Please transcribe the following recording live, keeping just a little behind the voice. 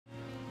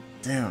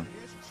Damn.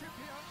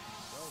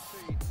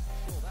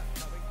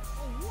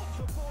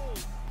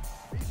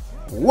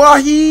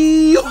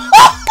 WAHI!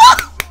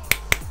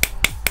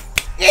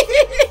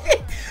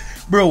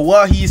 Bro,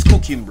 WAHI is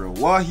cooking, bro.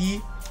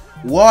 WAHI,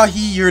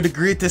 you're the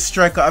greatest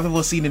striker I've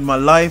ever seen in my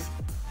life.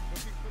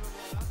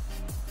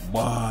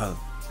 Wow.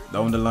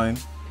 Down the line.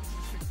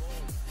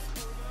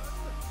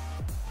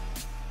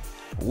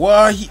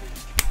 WAHI.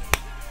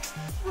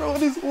 Bro,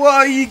 this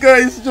WAHI guy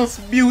is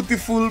just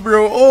beautiful,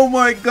 bro. Oh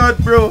my god,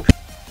 bro.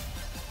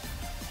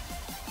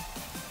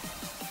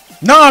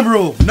 Nah,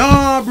 bro.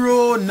 Nah,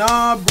 bro.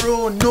 Nah,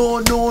 bro. No,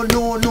 no,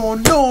 no, no,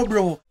 no,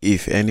 bro.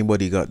 If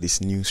anybody got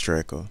this new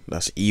striker,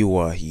 that's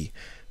WAHI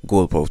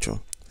goal poacher,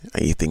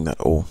 and you think that,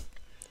 oh,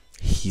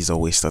 he's a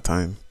waste of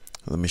time,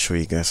 let me show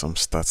you guys some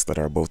stats that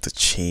are about to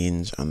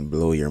change and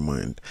blow your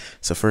mind.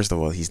 So first of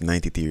all, he's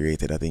 93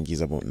 rated. I think he's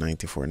about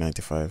 94,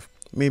 95,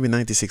 maybe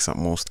 96 at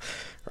most.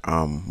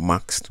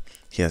 Maxed.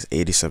 He has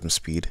 87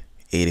 speed,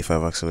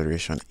 85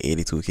 acceleration,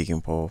 82 kicking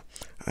power,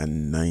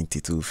 and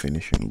 92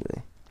 finishing,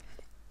 bro.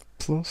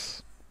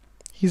 Plus,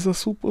 he's a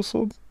super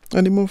sub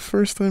and him a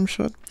first time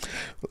shot,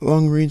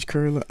 long range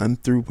curler,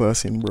 and through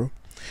passing, bro.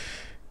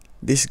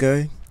 This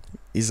guy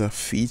is a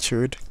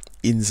featured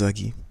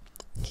Inzaghi.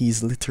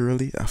 He's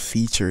literally a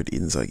featured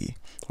Inzaghi.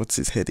 What's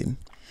his heading?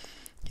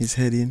 His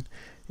heading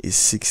is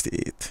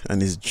 68,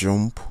 and his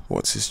jump,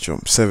 what's his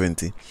jump?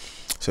 70.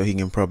 So he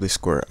can probably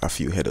score a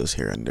few headers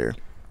here and there,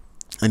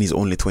 and he's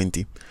only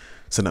 20.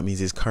 So that means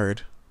his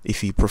card,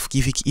 if he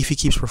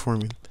keeps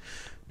performing,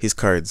 his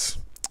cards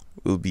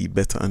will be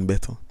better and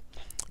better.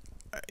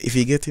 If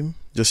you get him,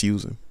 just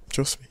use him.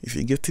 Trust me. If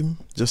you get him,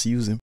 just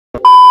use him.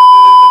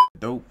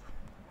 Dope.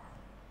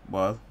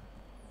 Ball.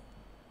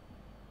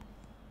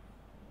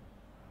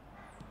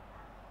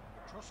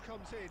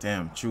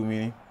 Damn, true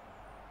meaning.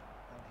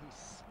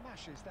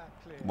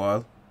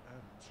 Ball.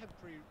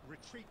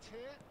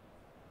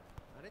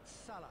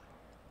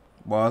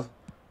 Ball.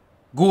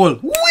 Goal.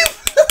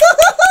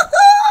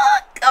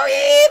 Come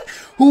in.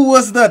 Who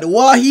was that?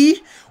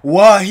 WAHI?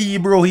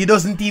 WAHI, bro. He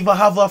doesn't even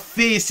have a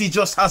face. He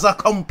just has a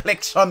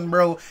complexion,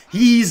 bro.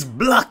 He's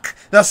black.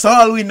 That's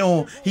all we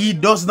know. He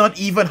does not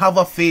even have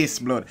a face,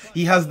 blood.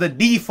 He has the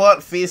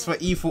default face for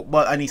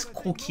eFootball, and he's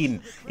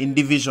cooking in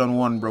Division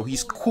 1, bro.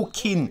 He's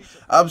cooking.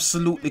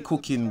 Absolutely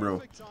cooking,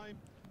 bro.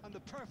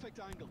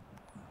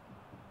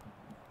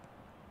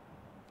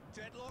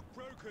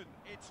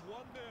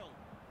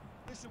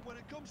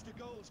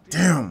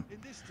 Damn.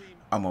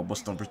 I'm a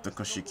bust on Britta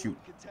because she cute.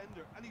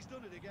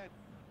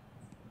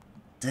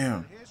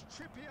 Damn.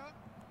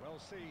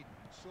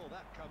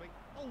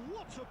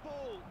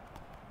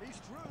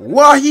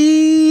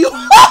 WAHI!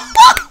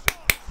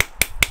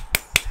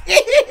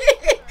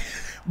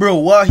 Bro,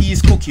 WAHI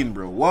is cooking,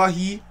 bro.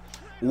 WAHI,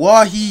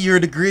 you're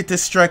the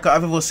greatest striker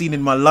I've ever seen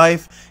in my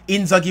life.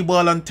 Inzaghi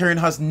ball and turn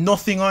has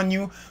nothing on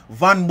you.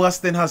 Van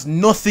Basten has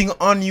nothing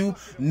on you.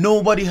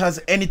 Nobody has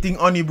anything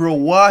on you, bro.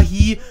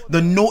 WAHI,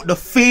 the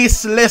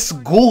faceless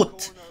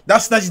goat.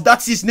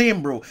 That's his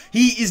name, bro.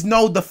 He is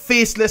now the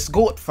faceless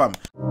goat, fam.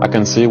 I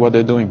can see what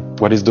they're doing,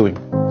 what he's doing.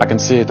 I can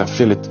see it, I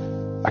feel it.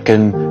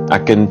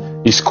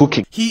 He's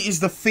cooking. He is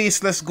the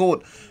faceless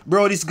goat.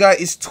 Bro, this guy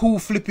is too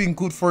flipping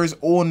good for his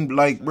own,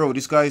 like, bro,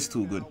 this guy is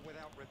too good.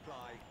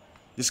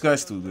 This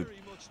guy's too good.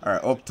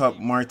 Alright, up top,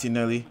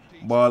 Martinelli.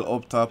 Ball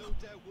up top.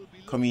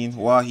 Come in,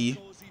 WAHI.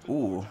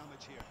 Ooh.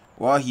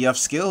 WAHI have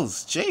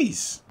skills.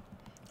 Jeez.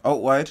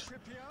 Out wide.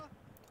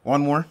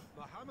 One more.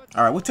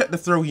 Alright, we'll take the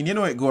throw in. You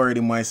know it go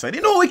already my side.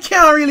 You know we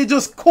can't really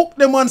just cook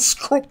them and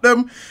scrub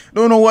them.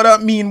 Don't know what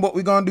that mean, but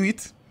we gonna do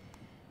it.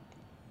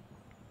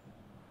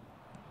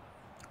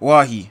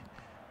 WAHI.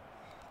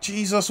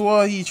 Jesus,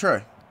 WAHI,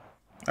 try.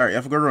 Alright, you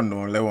have to go run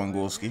down.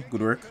 Lewandowski.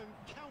 Good work.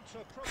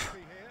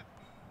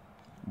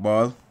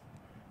 Ball.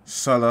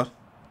 Salah.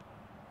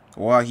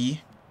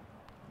 WAHI.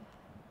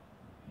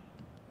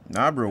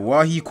 Nah, bro.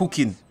 WAHI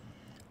cooking.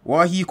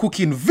 WAHI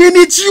cooking.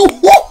 Vintage you!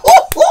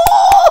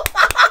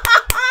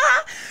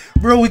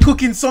 Bro, we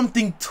cooking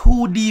something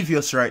too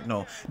devious right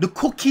now. The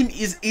cooking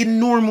is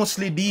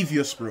enormously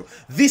devious, bro.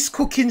 This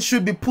cooking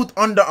should be put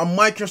under a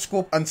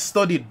microscope and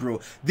studied, bro.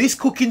 This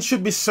cooking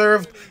should be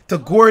served to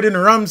Gordon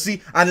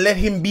Ramsay and let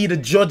him be the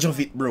judge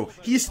of it, bro.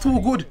 He's too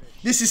good.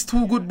 This is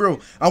too good, bro.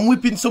 I'm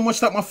whipping so much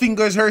that my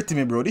finger is hurting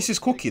me, bro. This is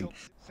cooking.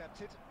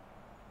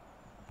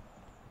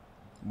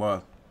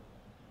 Ball.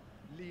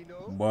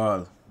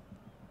 Ball.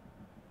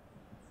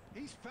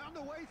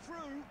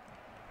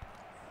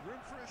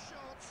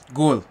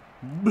 Goal.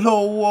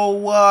 Blow,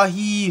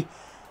 WAHI.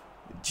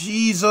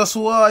 Jesus,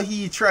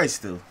 WAHI. Try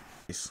still.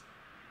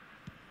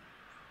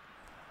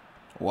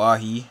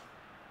 WAHI.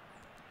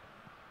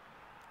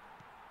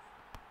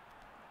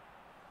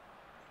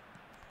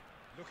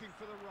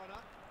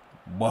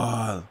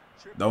 Ball.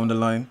 Down the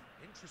line.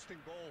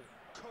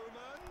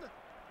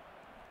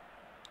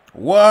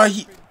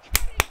 WAHI.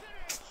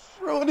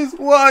 Bro, this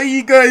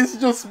WAHI guy is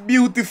just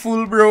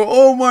beautiful, bro.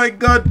 Oh my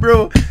god,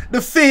 bro.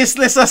 The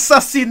faceless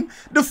assassin.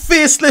 The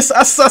faceless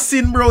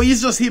assassin, bro.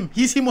 He's just him.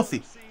 He's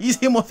Timothy. He's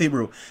Timothy,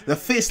 bro. The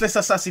faceless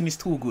assassin is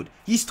too good.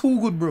 He's too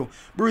good, bro.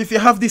 Bro, if you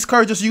have this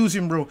card, just use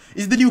him, bro.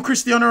 He's the new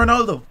Cristiano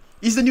Ronaldo.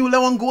 He's the new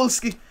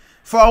Lewandowski.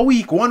 For a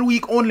week. 1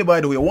 week only,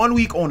 by the way. 1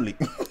 week only.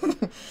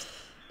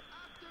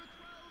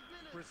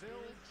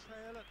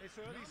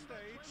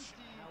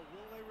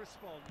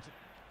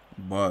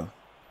 Ball.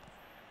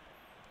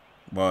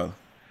 Ball.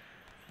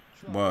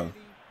 Ball.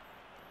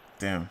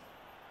 Damn.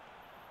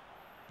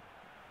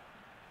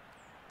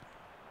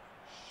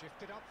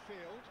 Shifted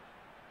upfield.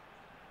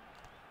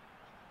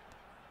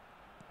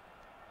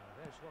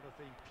 There's one of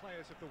the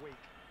players of the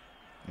week.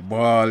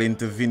 Ball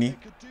into Vinny.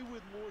 Could do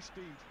with more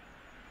speed.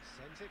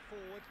 Sends it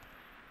forward.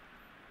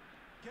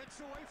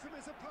 Gets away from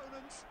his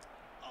opponents.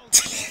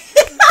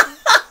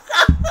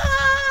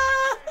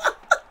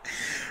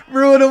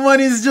 Bro, the man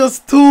is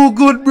just too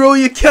good, bro.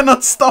 You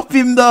cannot stop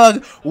him,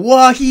 dog.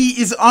 WAHI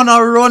is on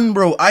a run,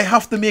 bro. I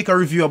have to make a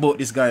review about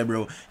this guy,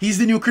 bro. He's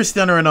the new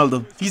Cristiano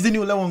Ronaldo. He's the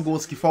new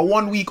Lewandowski. For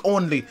 1 week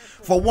only.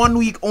 For 1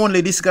 week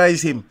only, this guy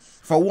is him.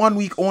 For 1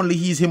 week only,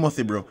 he's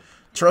Timothy, bro.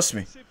 Trust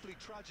me. Simply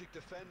tragic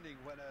defending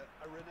when a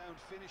renowned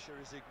finisher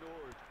is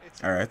ignored.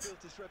 It's all right.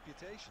 built his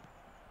reputation.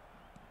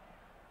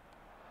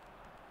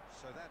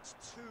 So that's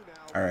 2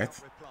 now. All right.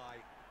 Reply.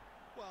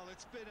 Well,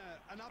 it's been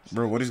an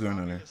bro, what is going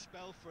on here?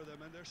 spell for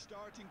them, and they're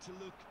starting to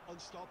look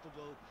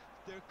unstoppable.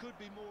 There could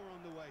be more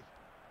on the way.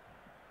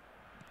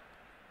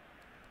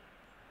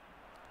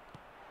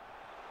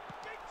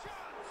 Big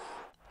chance.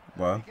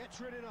 Wow. He gets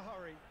rid in a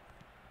hurry.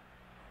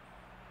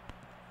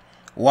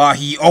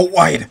 WAHI out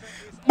wide.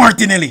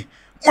 Martinelli.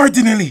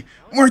 Martinelli.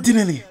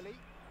 Martinelli.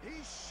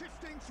 He's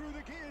shifting through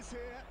the gears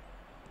here.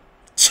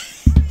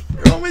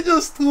 Bro, me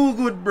just too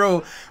good,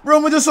 bro. Bro,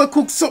 me just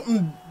cook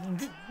something.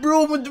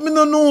 Bro, me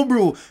no know,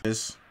 bro.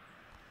 Yes.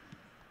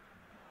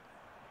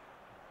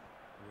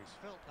 He's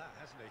felt that,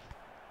 hasn't he?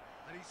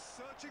 And he's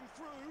searching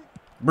through.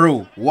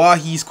 Bro,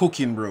 WAHI's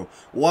cooking, bro.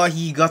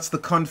 WAHI got the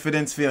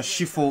confidence for a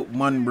shift out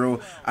man, bro.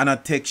 And a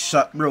take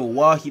shot, bro.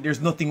 WAHI,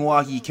 there's nothing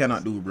WAHI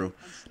cannot do, bro.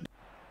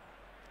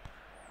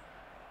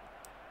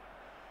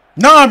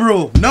 Nah,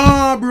 bro.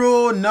 Nah,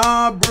 bro.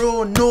 Nah,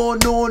 bro. No,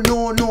 no,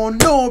 no, no,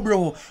 no,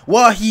 bro.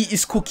 WAHI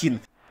is cooking.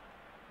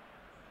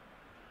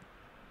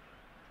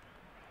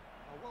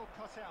 Well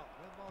cut out.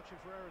 No margin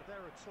for error there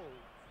at all.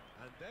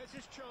 And there's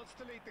his chance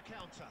to lead the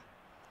counter.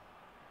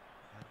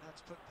 And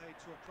that's put paid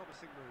to a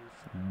promising move.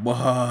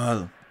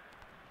 Ball.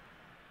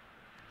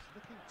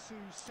 Looking to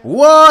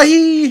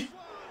WAHI.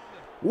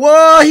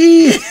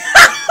 WAHI.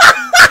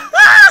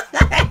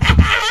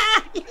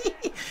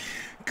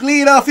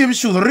 Clean off him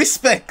shoes.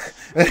 Respect.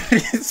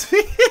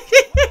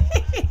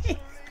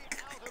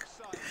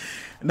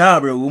 Nah,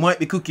 bro. We might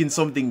be cooking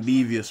something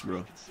devious,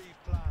 bro.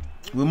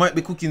 We might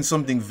be cooking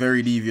something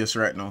very devious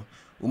right now.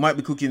 We might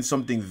be cooking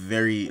something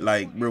very,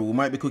 like, bro, we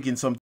might be cooking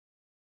something.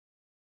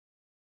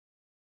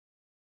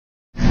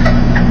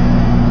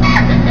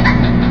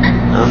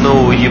 А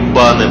ну,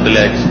 уебаны,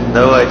 блядь,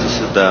 давайте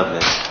сюда,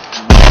 блядь.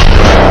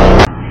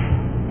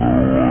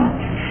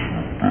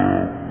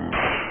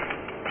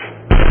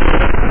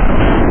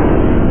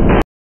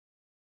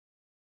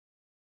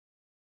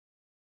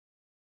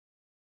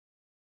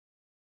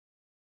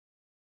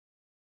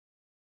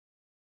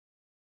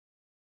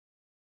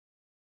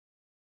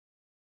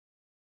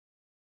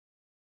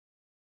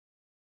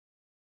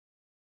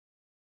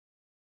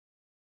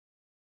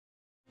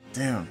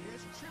 Damn.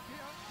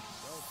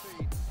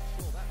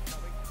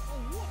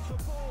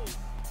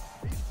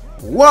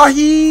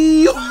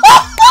 WAHI.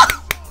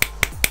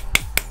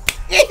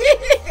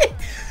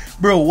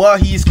 Bro,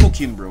 WAHI is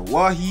cooking, bro.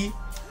 WAHI,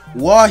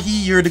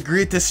 you're the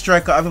greatest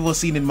striker I've ever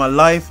seen in my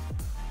life.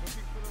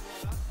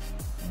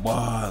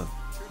 Wow.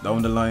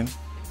 Down the line.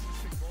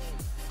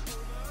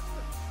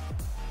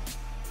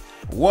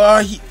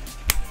 WAHI.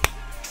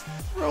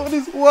 Bro,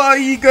 this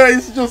WAHI guy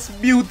is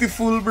just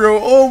beautiful, bro.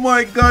 Oh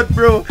my god,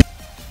 bro.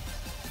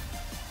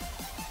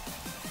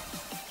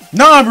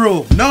 Nah,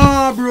 bro.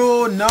 Nah,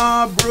 bro.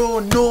 Nah, bro.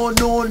 No,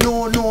 no,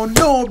 no, no,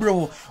 no,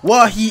 bro.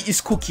 WAHI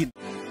is cooking.